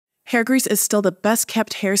Hair grease is still the best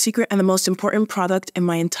kept hair secret and the most important product in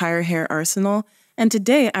my entire hair arsenal. And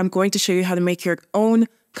today I'm going to show you how to make your own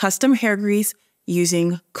custom hair grease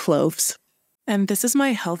using cloves. And this is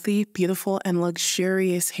my healthy, beautiful, and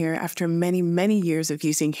luxurious hair after many, many years of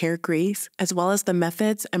using hair grease, as well as the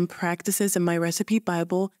methods and practices in my recipe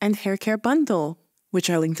Bible and hair care bundle, which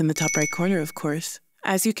are linked in the top right corner, of course.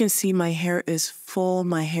 As you can see, my hair is full,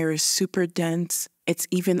 my hair is super dense, it's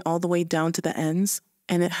even all the way down to the ends.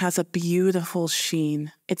 And it has a beautiful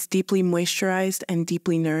sheen. It's deeply moisturized and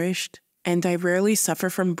deeply nourished, and I rarely suffer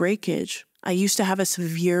from breakage. I used to have a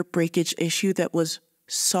severe breakage issue that was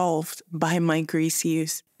solved by my grease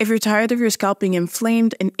use. If you're tired of your scalp being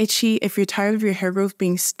inflamed and itchy, if you're tired of your hair growth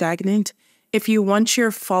being stagnant, if you want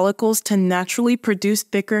your follicles to naturally produce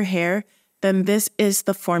thicker hair, then this is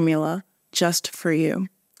the formula just for you.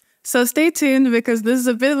 So stay tuned because this is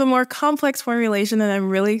a bit of a more complex formulation and I'm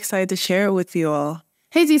really excited to share it with you all.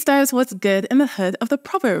 Hey Z-Stars, what's good in the hood of the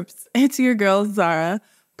Proverbs? It's your girl Zara,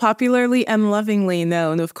 popularly and lovingly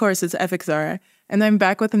known, of course, as EfikZara, and I'm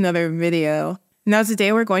back with another video. Now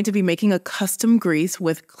today we're going to be making a custom grease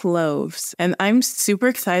with cloves, and I'm super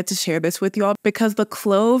excited to share this with you all because the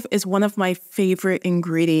clove is one of my favorite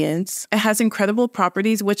ingredients. It has incredible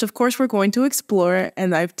properties, which of course we're going to explore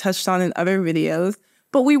and I've touched on in other videos.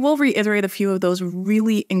 But we will reiterate a few of those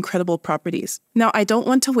really incredible properties. Now, I don't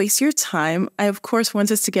want to waste your time. I, of course,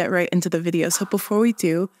 want us to get right into the video. So before we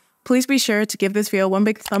do, please be sure to give this video one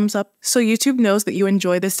big thumbs up so YouTube knows that you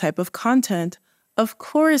enjoy this type of content. Of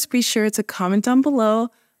course, be sure to comment down below.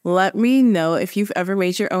 Let me know if you've ever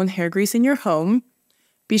made your own hair grease in your home.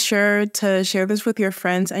 Be sure to share this with your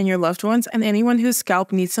friends and your loved ones and anyone whose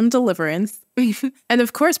scalp needs some deliverance. And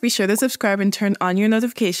of course, be sure to subscribe and turn on your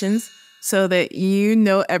notifications so that you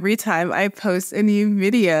know every time I post a new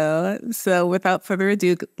video. So without further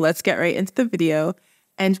ado, let's get right into the video.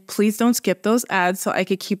 And please don't skip those ads so I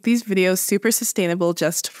could keep these videos super sustainable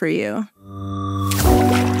just for you.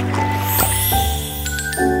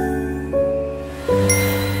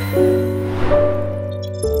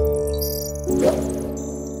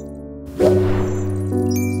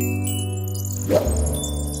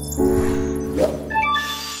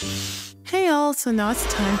 So now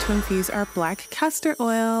it's time to infuse our black castor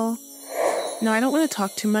oil. Now I don't want to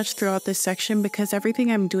talk too much throughout this section because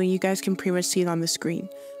everything I'm doing you guys can pretty much see it on the screen.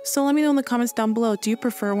 So let me know in the comments down below, do you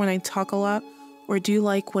prefer when I talk a lot or do you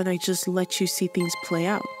like when I just let you see things play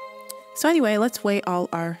out? So anyway, let's weigh all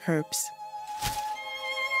our herbs.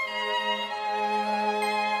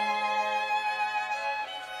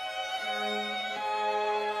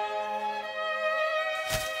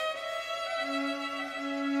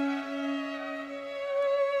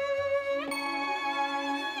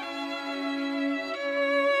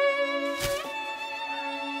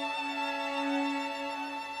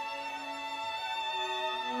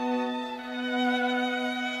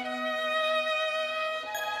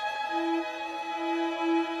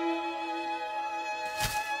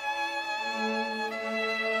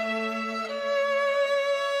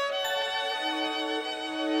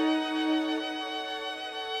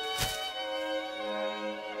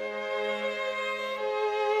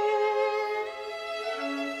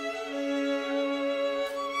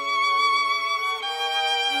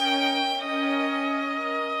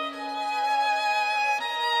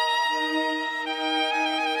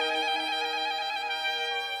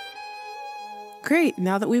 Great,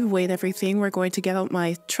 now that we've weighed everything, we're going to get out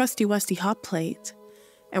my trusty westy hot plate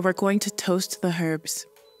and we're going to toast the herbs.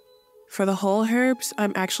 For the whole herbs,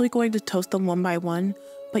 I'm actually going to toast them one by one,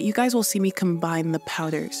 but you guys will see me combine the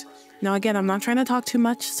powders. Now again, I'm not trying to talk too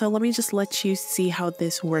much, so let me just let you see how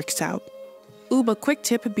this works out. Ooh, but quick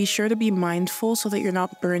tip, be sure to be mindful so that you're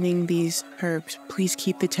not burning these herbs. Please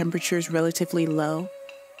keep the temperatures relatively low.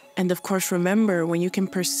 And of course, remember, when you can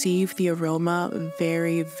perceive the aroma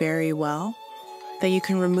very, very well, then you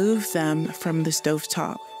can remove them from the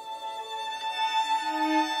stovetop.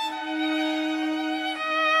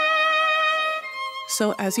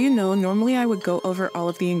 So as you know, normally I would go over all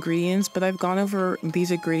of the ingredients, but I've gone over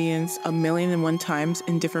these ingredients 1,000,001 times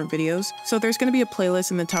in different videos. So there's going to be a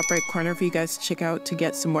playlist in the top right corner for you guys to check out to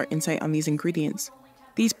get some more insight on these ingredients.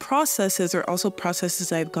 These processes are also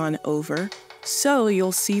processes I've gone over, so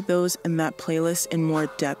you'll see those in that playlist in more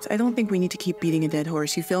depth. I don't think we need to keep beating a dead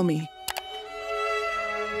horse, you feel me?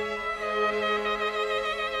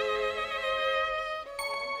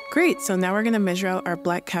 Great, so now we're going to measure out our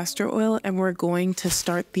black castor oil and we're going to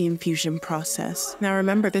start the infusion process. Now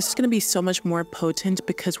remember, this is going to be so much more potent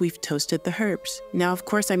because we've toasted the herbs. Now of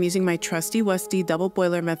course I'm using my trusty westy double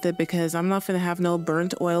boiler method because I'm not going to have no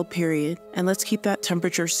burnt oil period. And let's keep that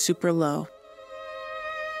temperature super low.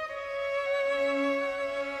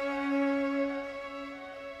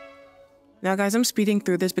 Now guys, I'm speeding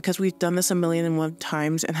through this because we've done this 1,000,001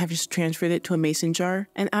 times and have just transferred it to a mason jar.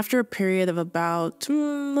 And after a period of about,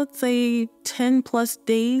 let's say 10 plus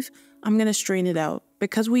days, I'm gonna strain it out.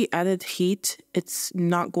 Because we added heat, it's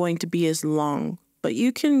not going to be as long, but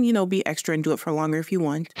you can, be extra and do it for longer if you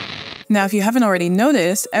want. Now, if you haven't already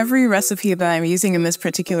noticed, every recipe that I'm using in this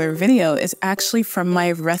particular video is actually from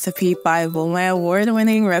my recipe Bible, my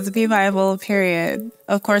award-winning recipe Bible, period.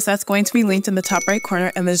 Of course, that's going to be linked in the top right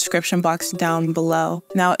corner and the description box down below.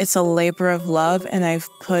 Now, it's a labor of love, and I've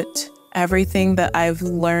put everything that I've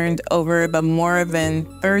learned over the more than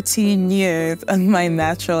 13 years of my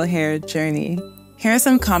natural hair journey. Here are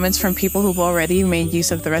some comments from people who've already made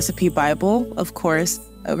use of the recipe Bible, of course.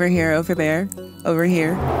 Over here, over there, over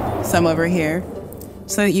here, some over here,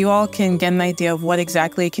 so that you all can get an idea of what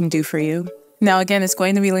exactly it can do for you. Now again, it's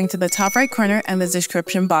going to be linked to the top right corner and the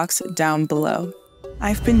description box down below.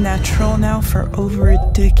 I've been natural now for over a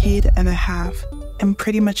decade and a half, and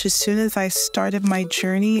pretty much as soon as I started my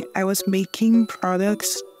journey, I was making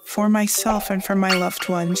products for myself and for my loved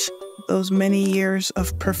ones. Those many years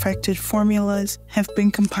of perfected formulas have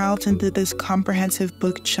been compiled into this comprehensive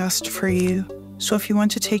book just for you. So if you want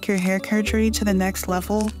to take your hair care journey to the next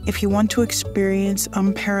level, if you want to experience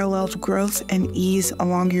unparalleled growth and ease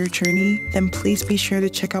along your journey, then please be sure to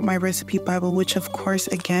check out my recipe Bible, which of course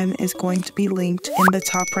again is going to be linked in the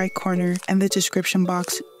top right corner and the description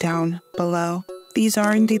box down below. These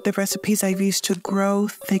are indeed the recipes I've used to grow,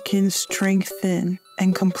 thicken, strengthen,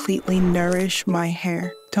 and completely nourish my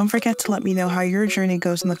hair. Don't forget to let me know how your journey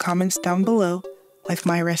goes in the comments down below with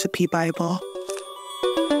my recipe Bible.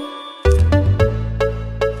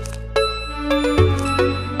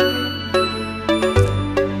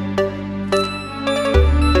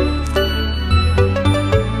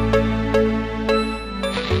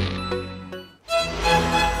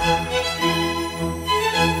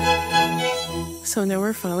 So now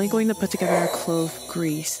we're finally going to put together our clove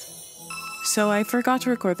grease. So I forgot to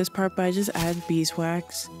record this part, but I just add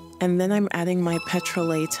beeswax. And then I'm adding my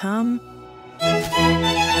petrolatum.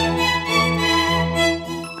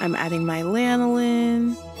 I'm adding my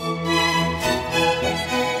lanolin.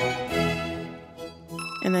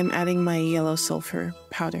 And I'm adding my yellow sulfur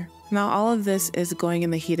powder. Now all of this is going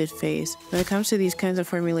in the heated phase. When it comes to these kinds of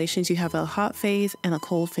formulations, you have a hot phase and a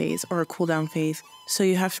cold phase, or a cool down phase. So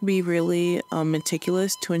you have to be really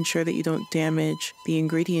meticulous to ensure that you don't damage the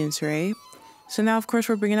ingredients, right? So now, of course,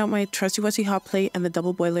 we're bringing out my trusty wusty hot plate and the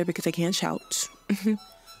double boiler because I can't shout.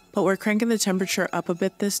 But we're cranking the temperature up a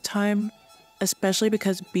bit this time, especially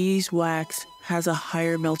because beeswax has a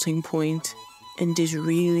higher melting point and is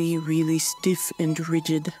really, really stiff and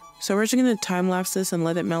rigid. So we're just going to time-lapse this and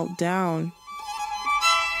let it melt down.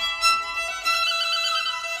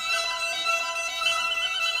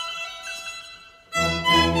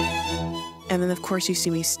 And then of course you see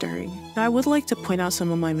me stirring. Now I would like to point out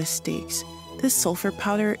some of my mistakes. This sulfur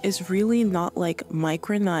powder is really not like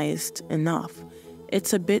micronized enough.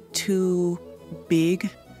 It's a bit too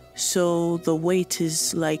big, so the weight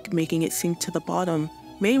is like making it sink to the bottom.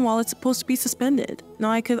 Meanwhile, it's supposed to be suspended.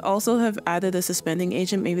 Now I could also have added a suspending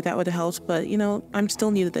agent, maybe that would have helped, but I'm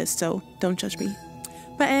still new to this, so don't judge me.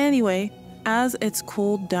 But anyway, as it's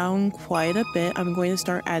cooled down quite a bit, I'm going to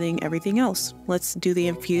start adding everything else. Let's do the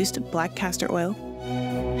infused black castor oil.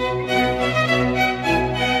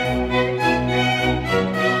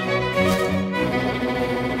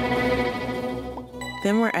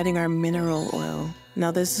 Then we're adding our mineral oil. Now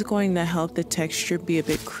this is going to help the texture be a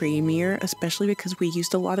bit creamier, especially because we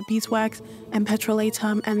used a lot of beeswax and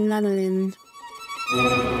petrolatum and lanolin.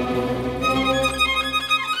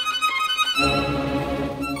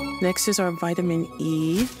 Next is our vitamin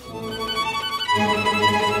E.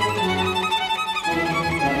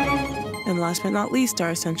 And last but not least, our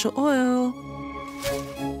essential oil.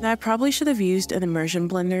 Now I probably should have used an immersion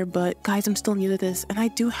blender, but guys, I'm still new to this and I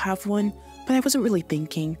do have one, but I wasn't really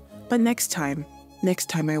thinking. But next time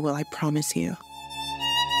I will, I promise you.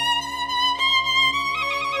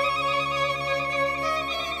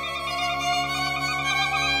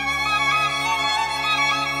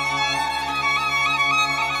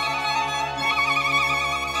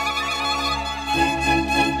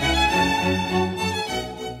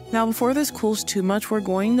 Now before this cools too much, we're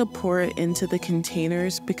going to pour it into the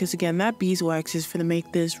containers because again, that beeswax is gonna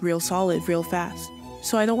make this real solid real fast.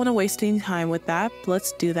 So I don't want to waste any time with that.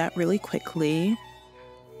 Let's do that really quickly.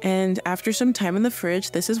 And after some time in the fridge,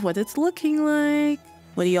 this is what it's looking like.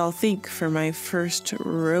 What do y'all think for my first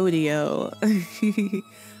rodeo?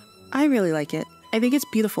 I really like it. I think it's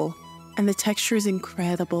beautiful. And the texture is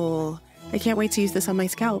incredible. I can't wait to use this on my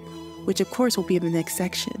scalp, which of course will be in the next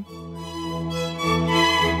section.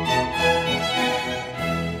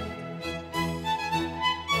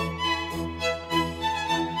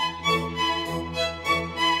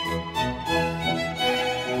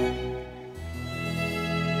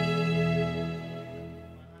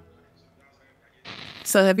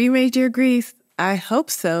 So have you made your grease? I hope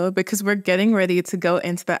so, because we're getting ready to go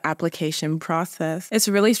into the application process. It's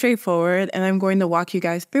really straightforward, and I'm going to walk you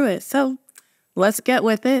guys through it. So let's get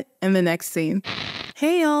with it in the next scene.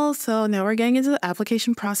 Hey y'all, so now we're getting into the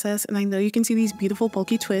application process, and I know you can see these beautiful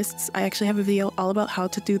bulky twists. I actually have a video all about how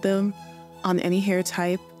to do them on any hair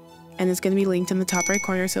type, and it's going to be linked in the top right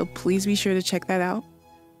corner, so please be sure to check that out.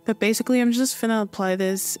 But basically, I'm just gonna apply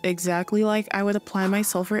this exactly like I would apply my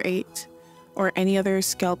Sulfur 8 or any other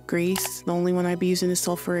scalp grease. The only one I'd be using is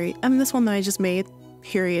Sulfur 8, and this one that I just made,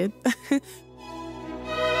 period.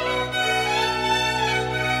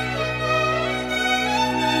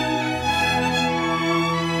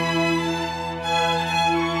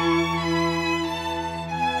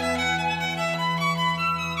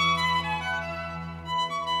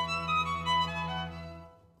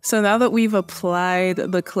 So now that we've applied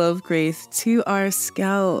the Clove Grease to our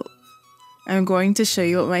scalp, I'm going to show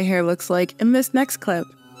you what my hair looks like in this next clip.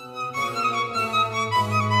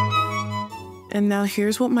 And now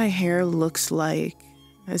here's what my hair looks like.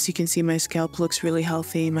 As you can see, my scalp looks really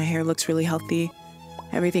healthy. My hair looks really healthy.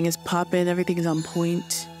 Everything is popping. Everything is on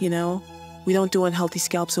point, you know? We don't do unhealthy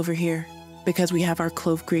scalps over here because we have our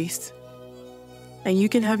Clove Grease. And you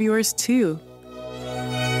can have yours too.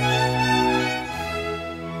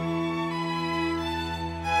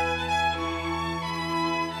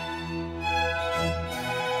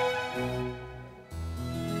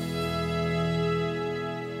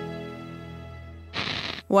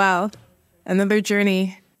 Wow, another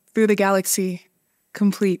journey through the galaxy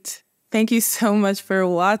complete. Thank you so much for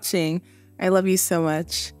watching. I love you so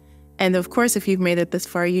much. And of course, if you've made it this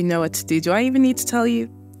far, you know what to do. Do I even need to tell you?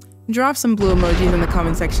 Drop some blue emojis in the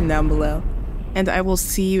comment section down below. And I will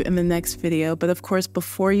see you in the next video. But of course,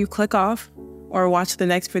 before you click off or watch the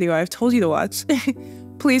next video I've told you to watch,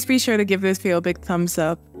 please be sure to give this video a big thumbs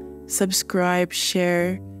up, subscribe,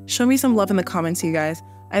 share, show me some love in the comments, you guys.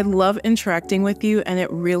 I love interacting with you, and it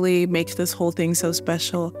really makes this whole thing so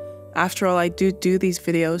special. After all, I do these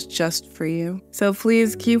videos just for you. So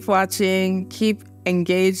please keep watching, keep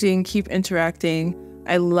engaging, keep interacting.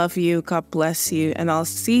 I love you, God bless you, and I'll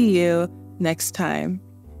see you next time.